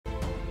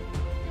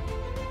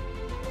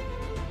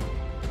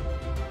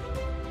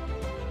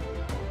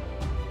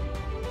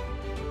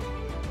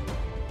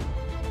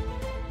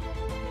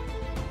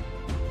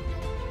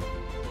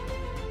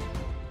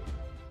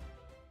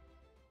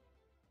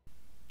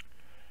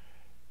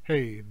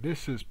Hey,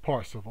 this is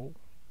Parsival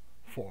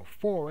for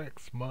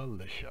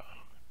ForexMilitia.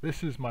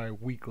 This is my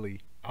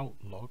weekly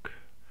outlook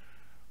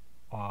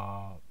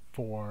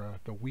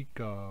for the week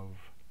of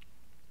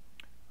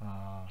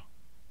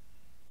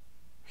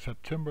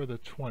September the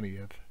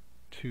 20th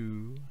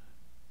to,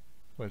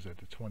 what is it,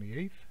 the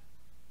 28th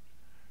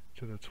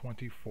to the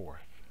 24th.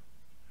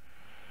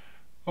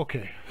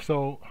 Okay,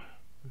 so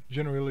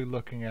generally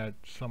looking at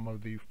some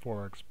of the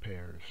Forex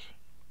pairs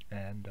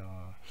and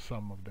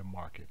some of the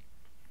market.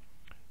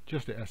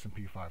 Just the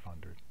S&P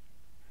 500.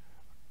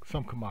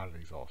 Some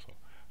commodities also.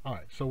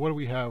 Alright, so what do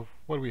we have?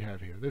 What do we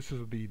have here? This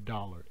is the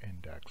dollar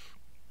index,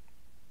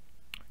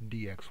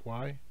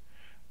 DXY.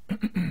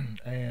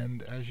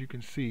 And as you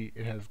can see,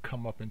 it has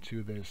come up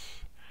into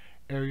this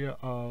area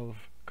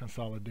of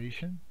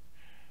consolidation,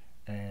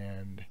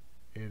 and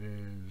it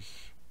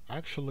is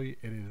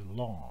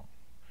long.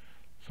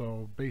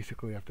 So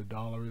basically, if the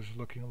dollar is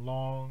looking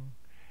long,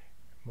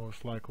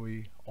 most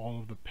likely all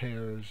of the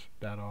pairs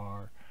that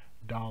are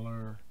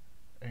dollar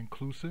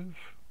inclusive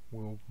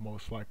will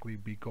most likely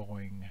be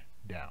going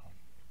down.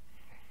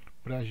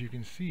 But as you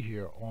can see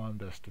here on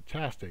the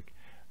stochastic,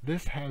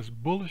 this has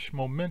bullish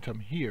momentum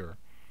here,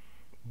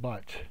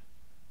 but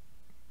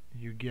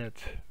you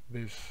get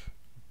this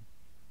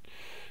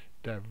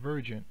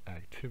divergent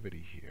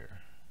activity here,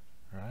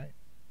 right?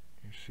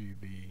 You see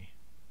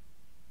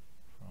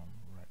from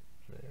right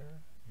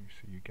there, you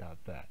see you got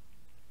that.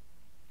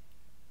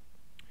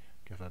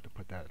 Guess I have to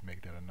put that,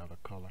 make that another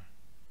color.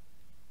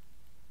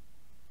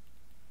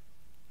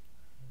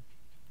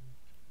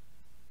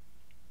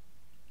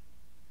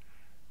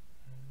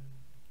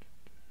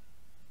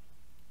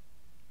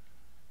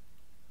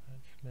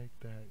 Make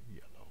that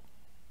yellow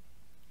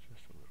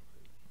just a little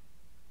bit.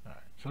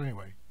 Alright, so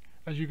anyway,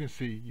 as you can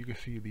see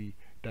the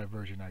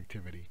divergent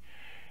activity,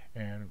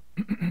 and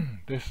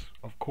this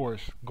of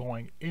course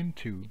going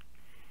into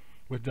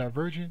with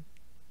divergent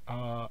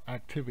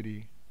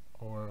activity,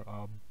 or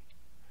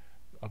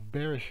a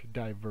bearish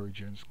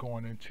divergence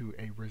going into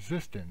a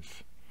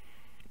resistance,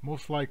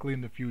 most likely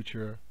in the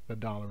future the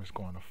dollar is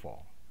going to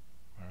fall.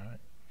 Alright,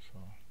 so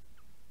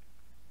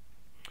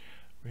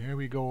here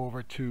we go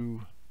over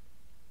to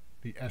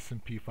the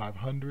S&P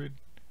 500,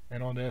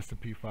 and on the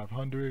S&P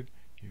 500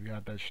 you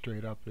got that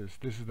straight up. This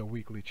is the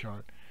weekly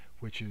chart,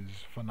 which is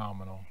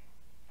phenomenal,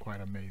 quite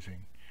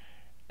amazing.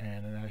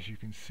 And as you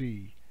can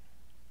see,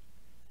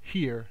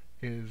 here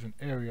is an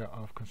area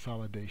of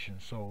consolidation.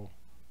 So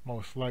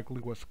most likely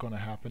what's going to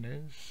happen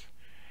is,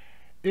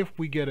 if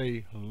we get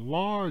a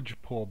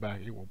large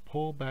pullback, it will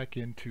pull back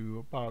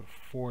into about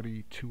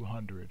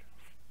 4,200,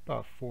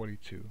 about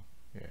 42,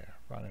 yeah,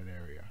 around that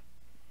area,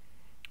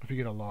 if you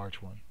get a large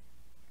one.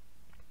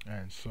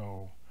 And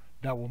so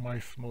that will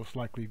most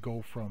likely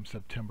go from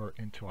September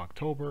into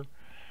October.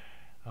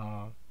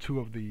 We're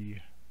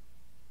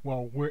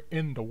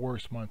in the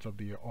worst months of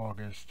the year: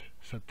 August,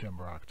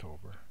 September,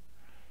 October.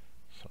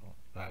 So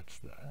that's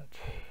that.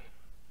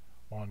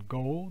 On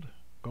gold,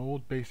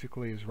 gold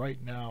basically is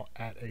right now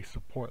at a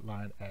support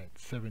line at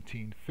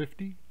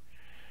 1750,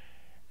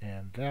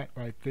 and that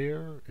right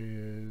there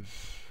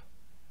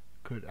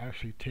could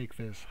actually take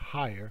this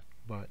higher,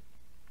 but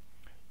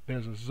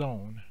there's a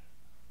zone.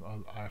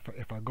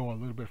 If I go a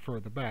little bit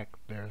further back,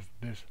 there's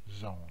this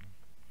zone.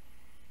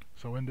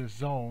 So in this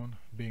zone,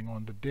 being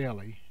on the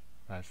daily,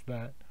 that's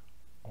that.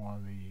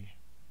 On the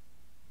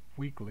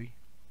weekly,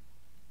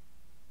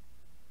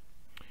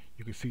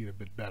 you can see it a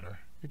bit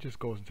better. It just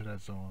goes into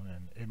that zone,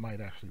 and it might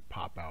actually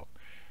pop out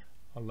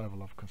a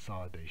level of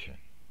consolidation.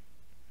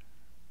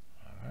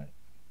 Alright.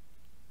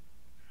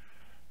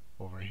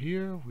 Over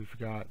here, we've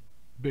got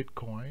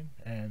Bitcoin,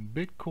 and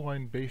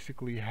Bitcoin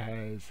basically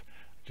has,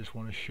 just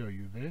want to show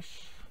you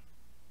this.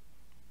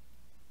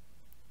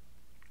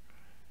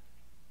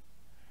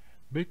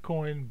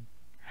 Bitcoin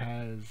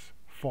has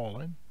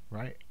fallen,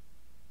 right?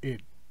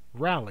 It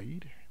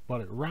rallied,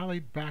 but it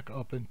rallied back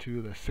up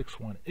into the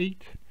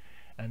 618,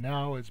 and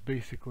now it's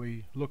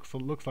basically looks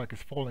like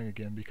it's falling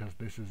again, because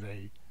this is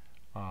a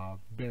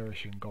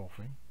bearish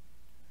engulfing.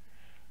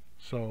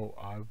 So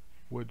I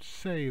would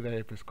say that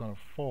if it's going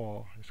to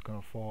fall, it's going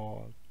to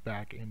fall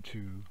back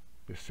into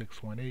the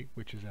 618,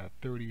 which is at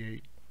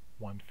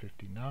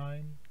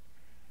 38,159.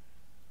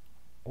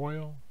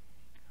 Oil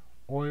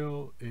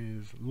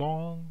is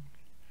long.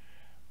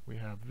 We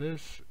have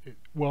this.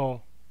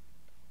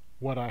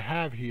 What I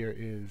have here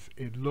is,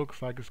 it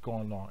looks like it's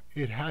going long.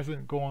 It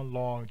hasn't gone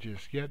long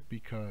just yet,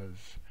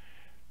 because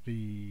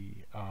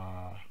the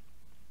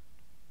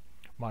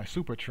my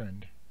super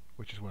trend,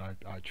 which is what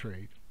I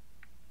trade,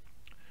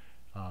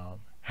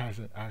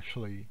 hasn't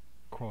actually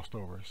crossed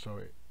over.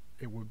 So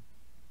it would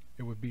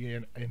be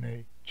in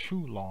a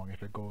true long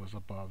if it goes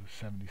above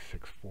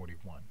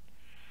 76.41.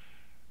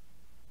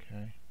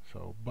 Okay,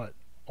 so but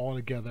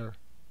altogether,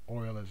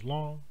 oil is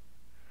long.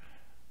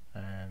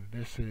 And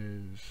this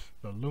is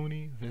the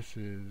loonie. This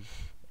is,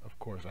 of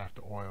course,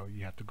 after oil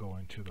you have to go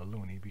into the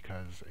loonie,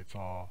 because it's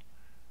all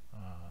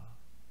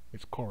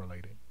it's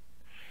correlated.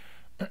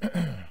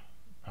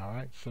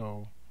 Alright,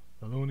 so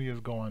the loonie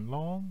is going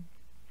long,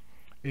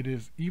 it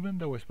is, even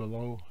though it's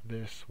below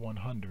this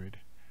 100,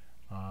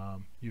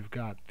 you've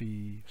got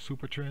the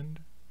super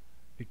trend,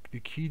 the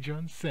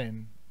Kijun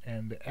Sen,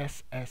 and the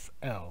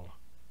SSL,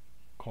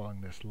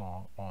 calling this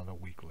long on the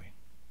weekly.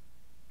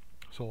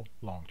 So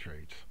long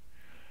trades.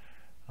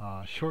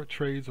 Short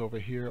trades over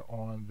here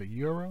on the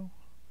euro,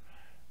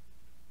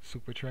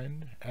 super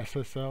trend,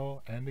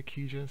 SSL, and the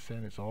Kijun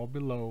Sen. It's all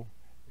below.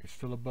 It's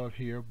still above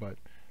here, but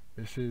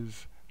this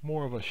is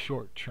more of a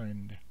short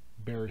trend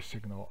bearish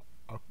signal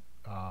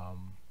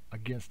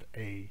against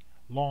a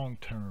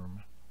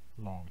long-term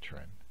long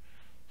trend.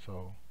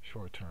 So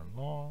short-term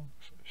long,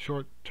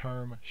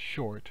 short-term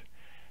short,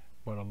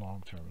 but a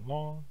long-term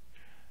long.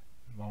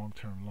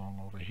 Long-term long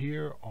over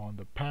here on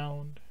the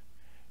pound,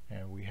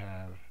 and we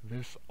have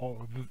this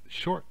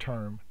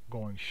short-term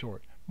going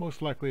short.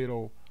 Most likely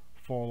it'll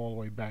fall all the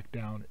way back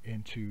down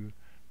into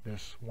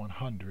this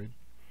 100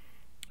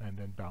 and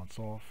then bounce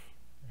off.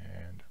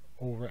 And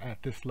over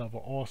at this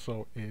level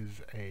also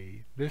is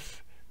a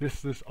this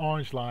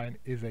orange line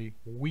is a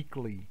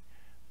weekly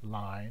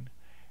line,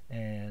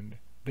 and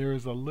there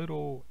is a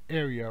little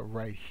area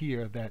right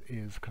here that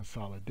is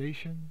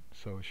consolidation,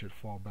 so it should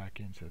fall back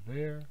into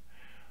there.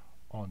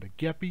 On the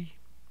Geppy,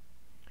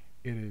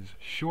 it is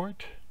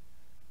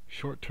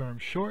short-term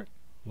short,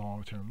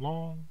 long-term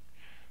long.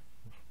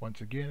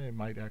 Once again, it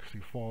might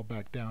actually fall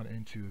back down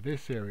into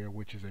this area,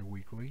 which is a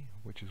weekly,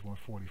 which is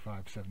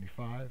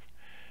 145.75.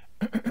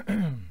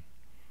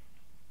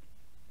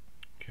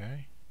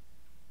 Okay.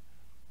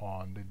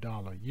 On the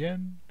dollar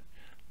yen,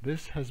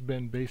 this has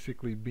been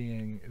basically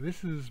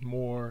this is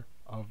more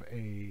of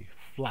a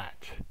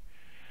flat,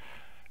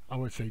 I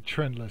would say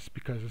trendless,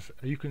 because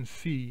you can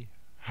see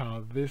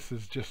how this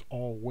is just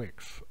all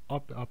wicks,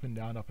 up and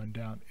down, up and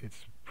down.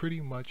 It's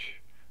pretty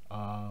much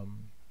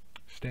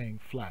staying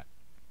flat.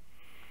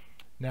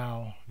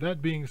 Now,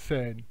 that being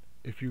said,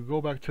 if you go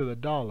back to the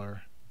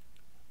dollar,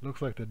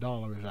 looks like the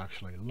dollar is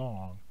actually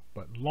long,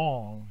 but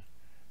long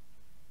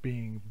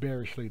being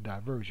bearishly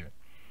divergent.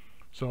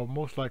 So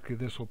most likely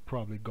this will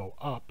probably go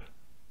up.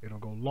 It'll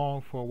go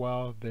long for a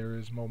while. There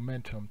is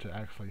momentum to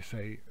actually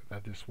say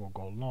that this will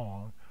go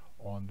long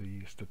on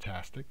the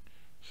stochastic.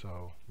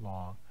 So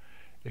long.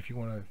 If you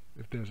want to,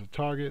 if there's a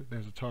target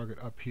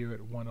up here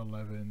at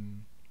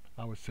 111,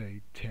 I would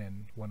say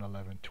 10,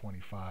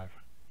 111.25.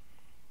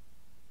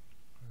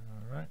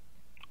 Alright.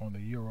 On the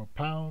euro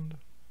pound,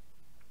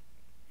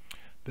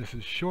 this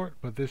is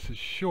short, but this is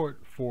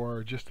short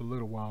for just a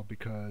little while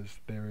because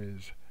there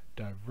is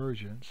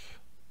divergence.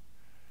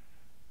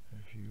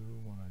 If you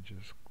want to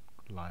just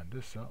line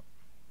this up,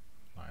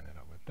 line it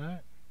up with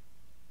that,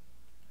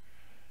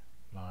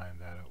 line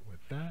that up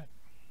with that,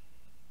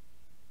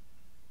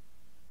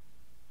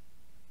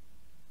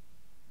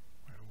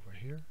 right over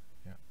here,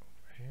 yeah,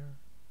 over here,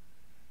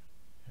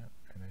 yeah,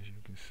 and as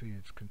you can see,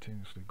 it's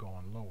continuously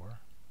going lower,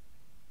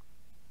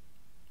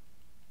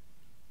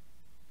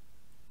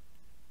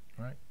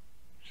 right?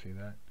 See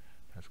that?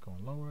 That's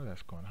going lower,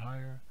 that's going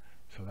higher,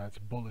 so that's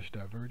bullish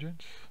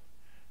divergence.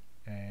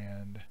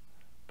 And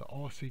the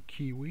Aussie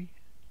Kiwi,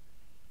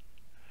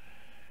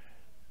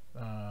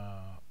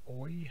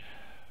 OI,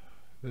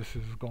 this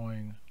is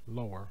going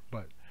lower,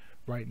 but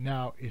right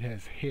now it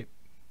has hit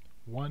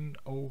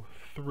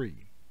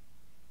 1.03,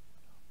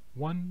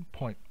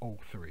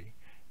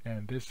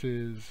 and this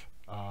is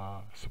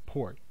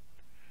support.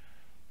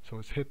 So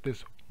it's hit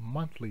this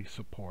monthly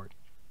support,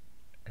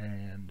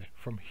 and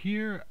from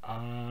here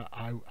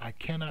I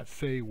cannot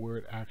say where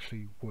it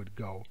actually would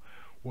go.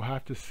 We'll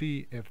have to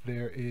see if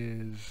there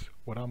is,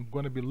 what I'm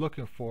going to be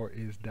looking for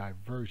is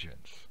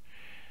divergence.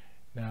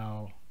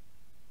 Now,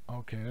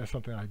 okay, that's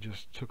something I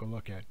just took a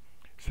look at.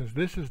 Since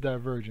this is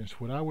divergence,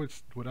 what I would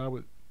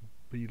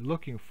be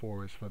looking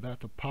for is for that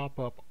to pop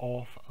up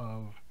off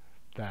of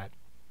that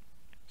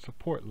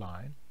support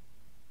line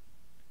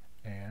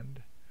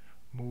and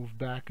move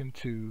back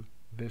into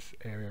this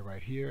area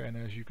right here. And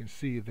as you can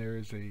see, there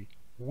is a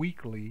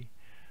weekly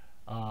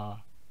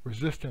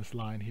resistance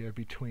line here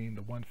between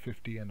the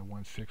 150 and the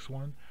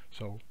 161.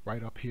 So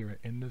right up here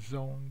in the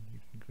zone, you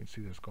can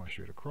see this going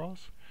straight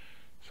across.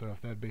 So if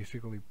that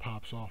basically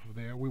pops off of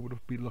there, we would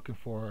be looking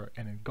for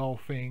an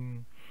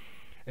engulfing,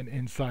 an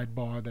inside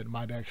bar that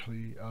might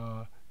actually,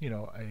 you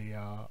know,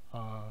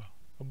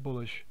 a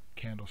bullish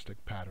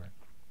candlestick pattern.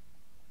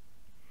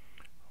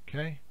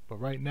 Okay, but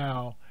right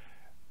now,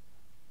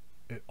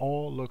 it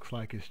all looks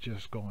like it's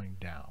just going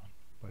down,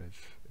 but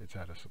it's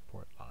at a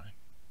support line.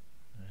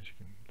 As you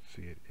can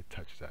see, it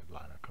touched that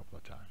line a couple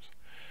of times.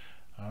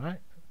 All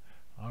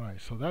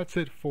right, so that's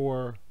it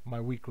for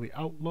my weekly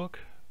outlook.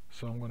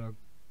 So I'm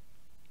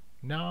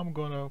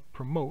gonna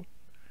promote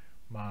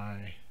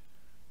my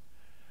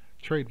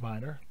trade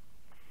miner.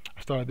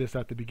 I started this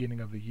at the beginning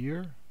of the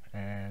year,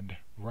 and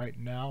right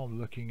now I'm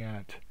looking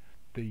at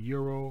the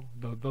euro,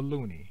 the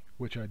loonie,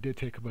 which I did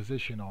take a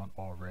position on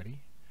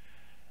already,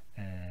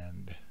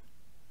 and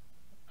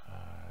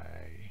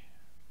I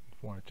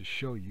wanted to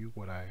show you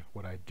what I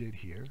did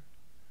here.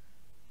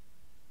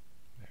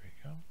 There we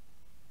go.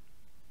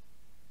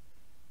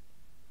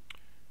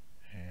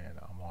 And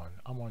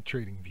I'm on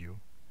TradingView,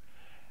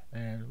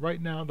 And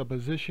right now the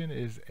position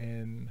is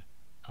in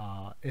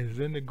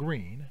the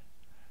green,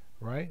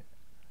 right?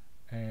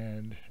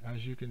 And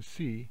as you can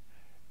see,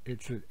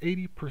 it's an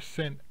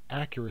 80%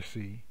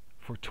 accuracy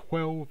for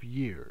 12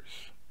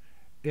 years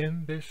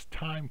in this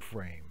time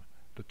frame,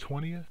 the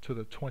 20th to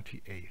the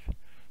 28th.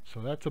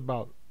 So that's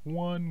about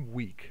 1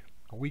 week,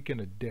 a week and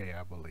a day,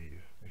 I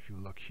believe, if you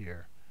look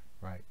here,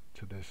 right,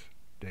 to this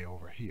day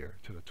over here,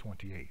 to the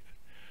 28th.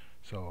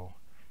 So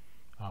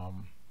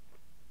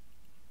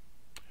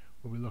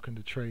we'll be looking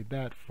to trade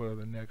that for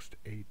the next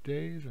 8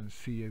 days and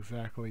see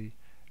exactly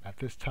at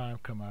this time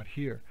come out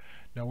here.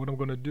 Now what I'm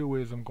going to do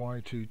is I'm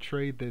going to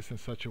trade this in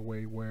such a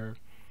way where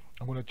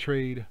I'm going to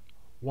trade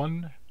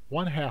one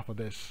half of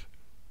this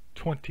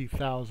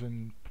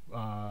 20,000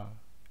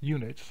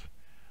 units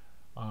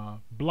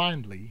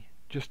blindly,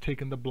 just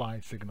taking the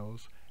blind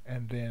signals,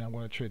 and then I'm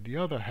going to trade the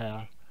other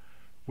half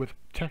with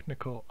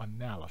technical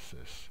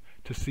analysis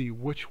to see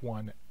which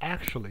one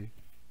actually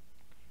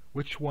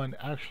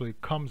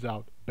comes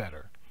out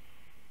better,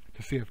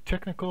 to see if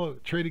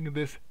trading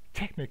this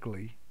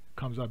technically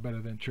comes out better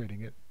than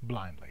trading it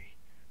blindly.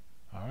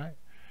 All right.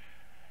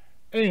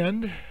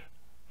 And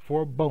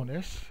for a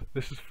bonus,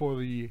 this is for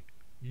the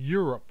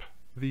Europe,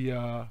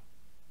 the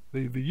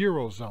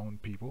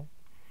Eurozone people.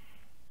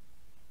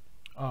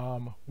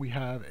 We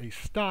have a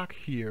stock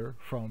here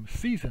from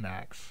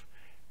Seasonx,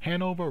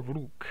 Hanover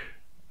Rook.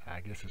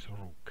 I guess it's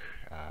Rook.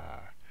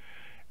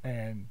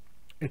 And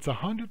it's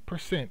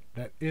 100%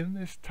 that in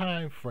this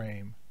time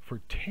frame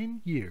for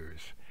 10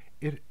 years,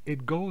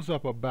 it goes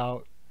up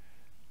about,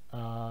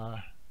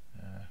 that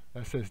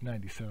says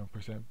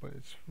 97%, but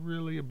it's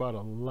really about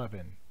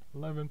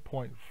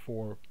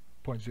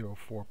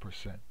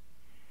 11.04%.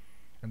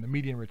 And the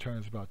median return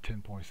is about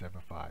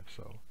 10.75,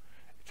 so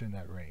it's in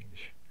that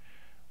range.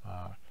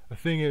 The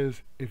thing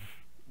is,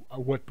 if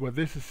what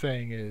this is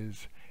saying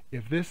is,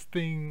 if this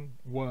thing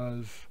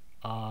was,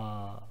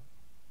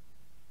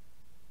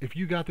 if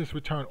you got this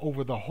return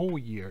over the whole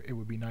year, it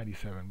would be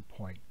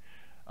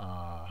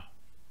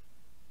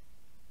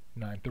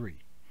 97.93,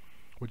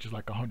 which is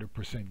like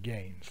 100%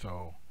 gain.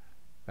 So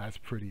that's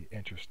pretty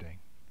interesting.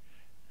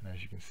 And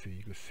as you can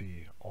see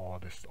all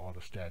the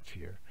stats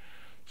here.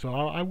 So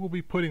I will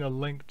be putting a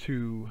link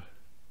to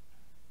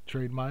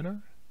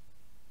TradeMiner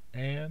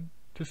and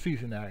to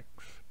Seasonx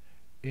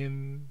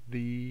in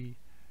the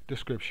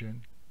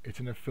description. It's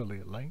an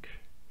affiliate link.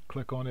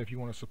 Click on it if you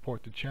want to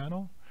support the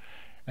channel.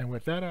 And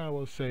with that, I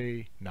will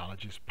say,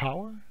 knowledge is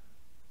power.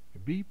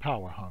 Be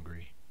power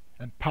hungry,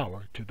 and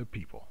power to the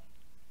people.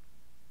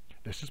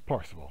 This is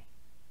Parsival,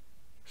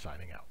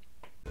 signing out.